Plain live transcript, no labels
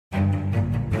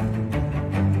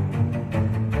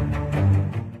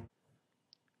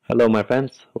Hello my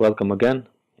friends, welcome again.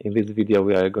 In this video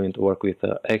we are going to work with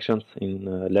actions in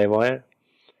Livewire,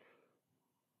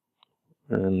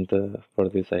 and for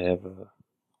this I have a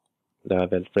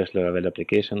fresh Laravel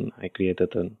application. I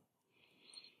created a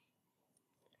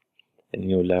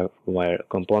new Livewire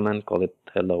component, call it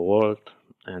Hello World,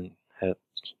 and have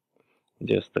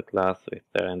just a class with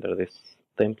under this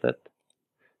template,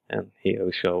 and here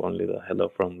we show only the hello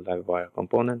from Livewire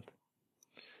component,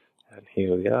 and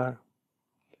here we are.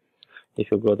 If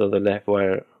you go to the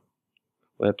Livewire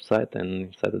website and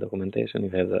inside the documentation you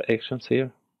have the actions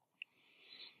here,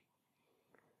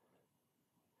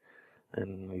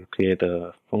 and you create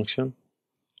a function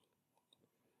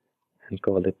and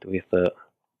call it with a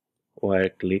wire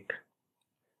click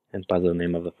and pass the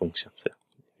name of the function. So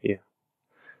here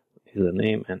is the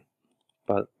name and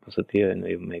pass it here and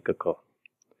you make a call.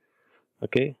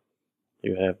 Okay,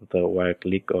 you have the wire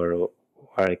click or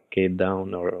wire key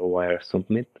down or wire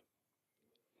submit,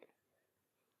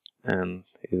 and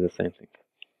it's the same thing.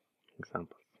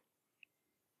 Examples: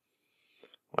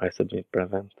 wire submit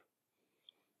prevent.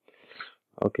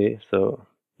 Okay, so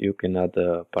you can add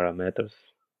parameters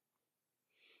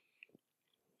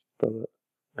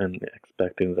and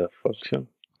expecting the function.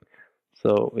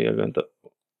 So we are going to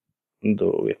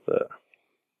do with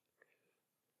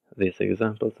these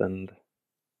examples, and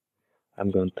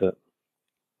I'm going to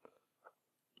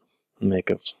make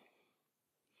a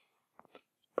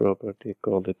property,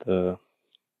 call it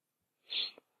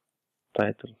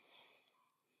title.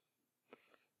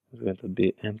 It's going to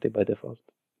be empty by default,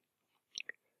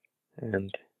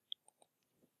 and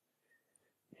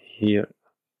here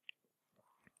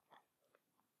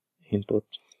input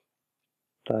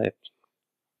type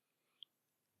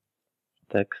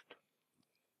text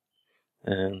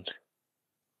and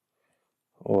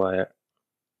wire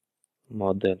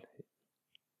model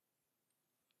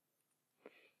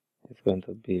is going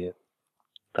to be a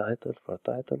title for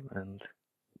title, and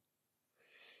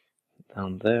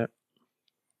down there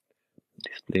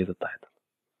display the title.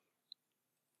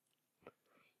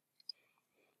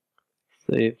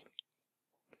 Save,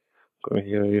 go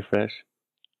here, refresh,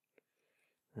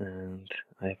 and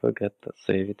I forget to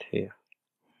save it here.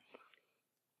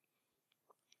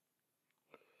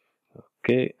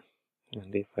 Okay,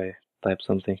 and if I type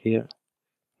something here,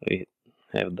 we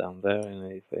have down there,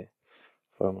 and if I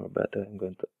for more better, I'm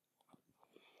going to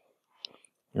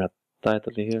add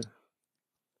title here,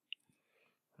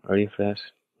 refresh.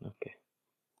 Okay,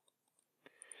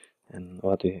 and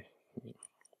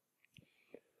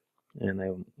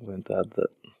I'm going to add the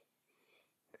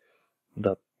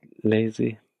dot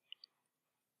lazy,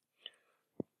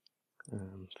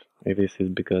 and this is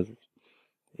because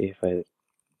if I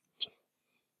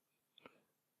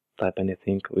type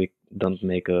anything, we don't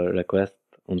make a request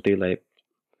until I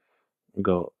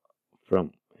go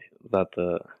from that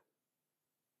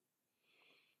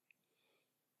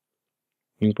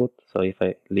input. So if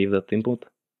I leave that input,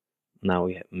 now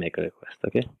we make a request.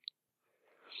 Okay,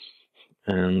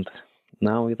 and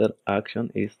now with that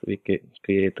action is we can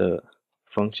create a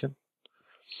function.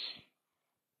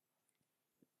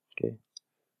 Okay,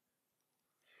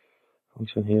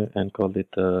 function here, and call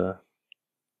it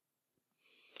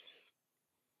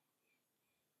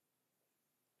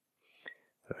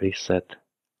reset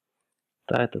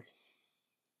title,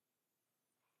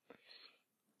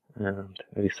 and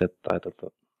reset title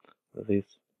to this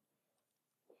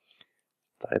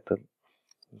title.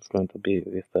 It's going to be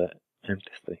with the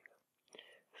empty string.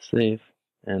 Save,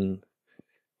 and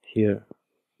here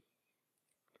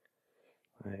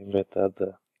I'm going to add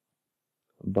the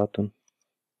button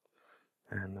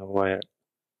and a wire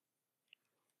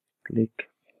click.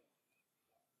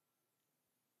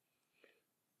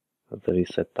 The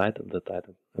reset title,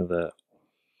 the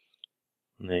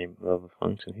name of the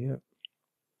function here,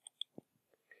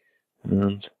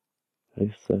 and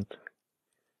reset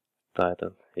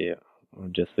title here, or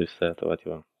just reset what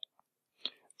you want.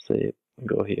 Save,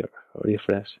 go here,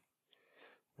 refresh,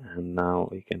 and now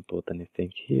we can put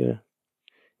anything here.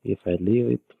 If I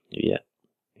leave it, yeah.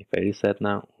 If I reset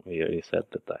now, we reset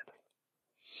the title.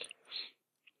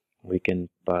 We can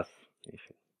pass, if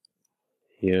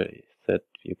here is set,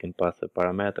 you can pass a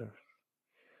parameter,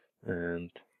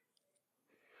 and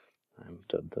I'm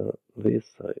to do this,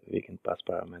 so we can pass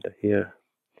parameter here,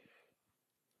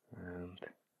 and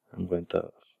I'm going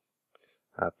to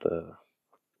add the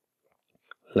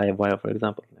Livewire, for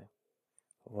example,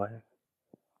 Livewire,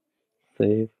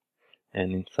 save,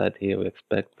 and inside here we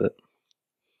expect the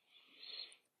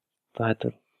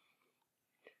title,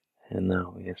 and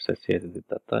now we associated with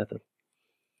that title.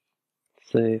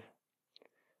 Save,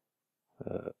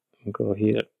 go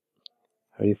here,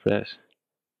 refresh,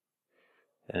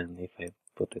 and if I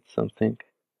put it something,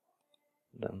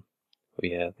 then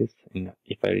we have this.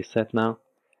 If I reset now,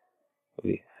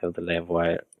 we have the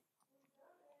Livewire.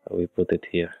 We put it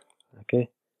here. Okay.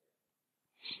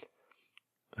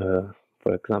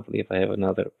 For example, if I have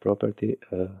another property,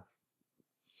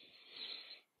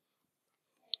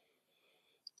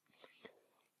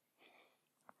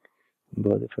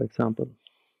 body, for example,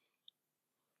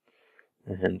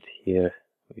 and here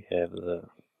we have the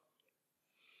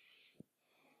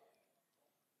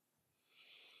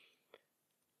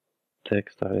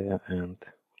text area, and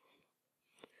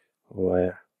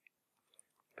where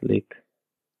click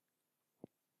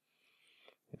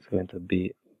is going to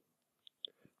be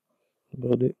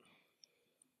body,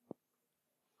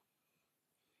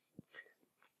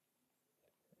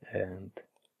 and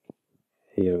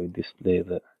here we display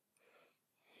the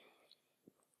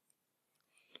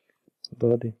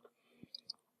body,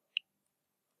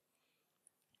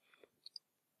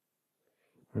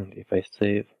 and if I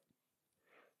save,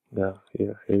 go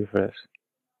here, refresh,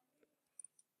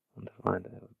 and find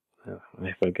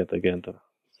I forget again to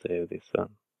save this one.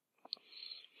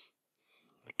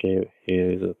 Okay,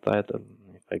 here is the title.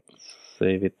 If I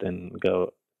save it and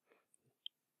go,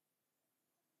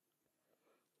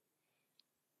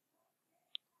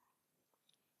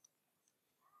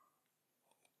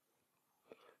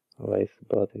 why is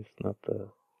body is not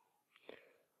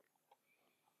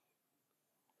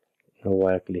a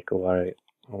wire click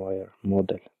wire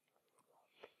model?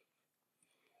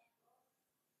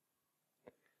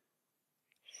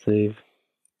 Save,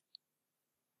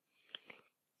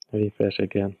 refresh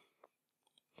again,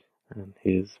 and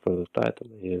here's for the title,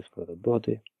 here's for the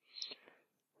body,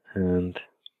 and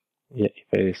yeah,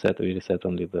 if I reset, we reset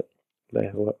only the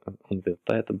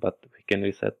title, but we can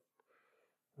reset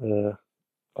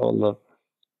all of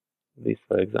this.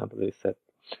 For example, reset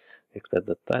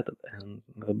the title and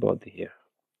the body here.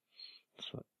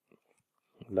 So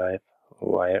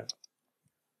Livewire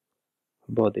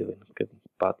body, we can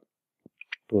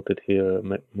put it here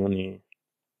money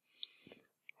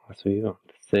as we want.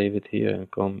 Save it here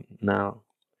and come now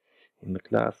in the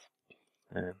class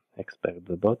and expect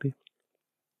the body.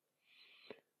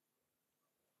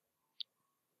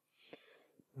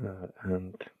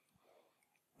 And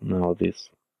now this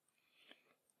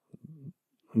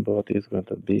body is going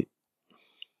to be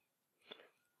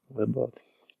the body.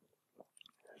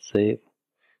 Save,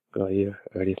 go here,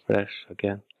 refresh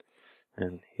again,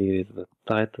 and here is the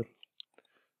title,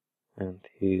 and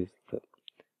here is the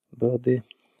body,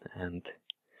 and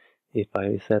if I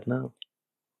reset now,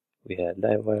 we have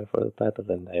Livewire for the title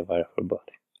and Livewire for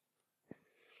body.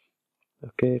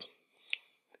 Okay,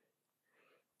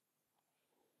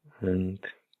 and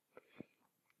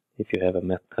if you have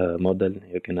a model,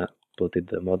 you can put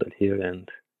the model here, and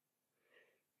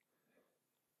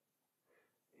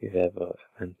you have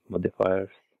event modifiers,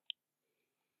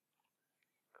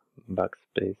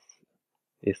 backspace,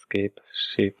 escape,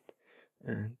 shift,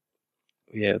 and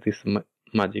we have this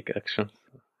magic actions.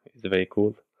 It's very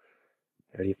cool.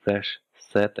 Refresh,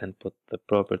 set, and put the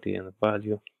property and the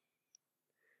value.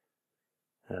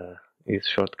 Is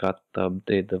shortcut to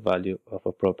update the value of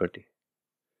a property.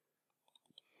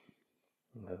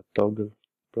 Toggle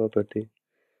property,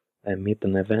 emit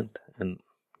an event, and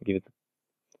give it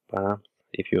params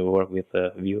if you work with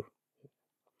a view.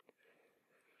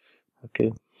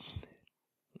 Okay,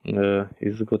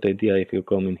 it's a good idea if you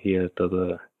come in here to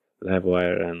the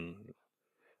Livewire and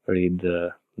read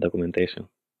the documentation.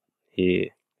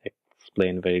 He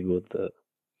explained very good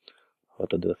how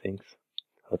to do things,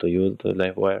 how to use the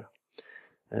Livewire,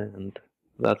 and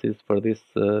that is for this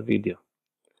video.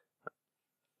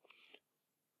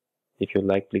 If you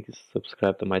like, please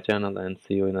subscribe to my channel and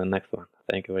see you in the next one.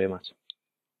 Thank you very much.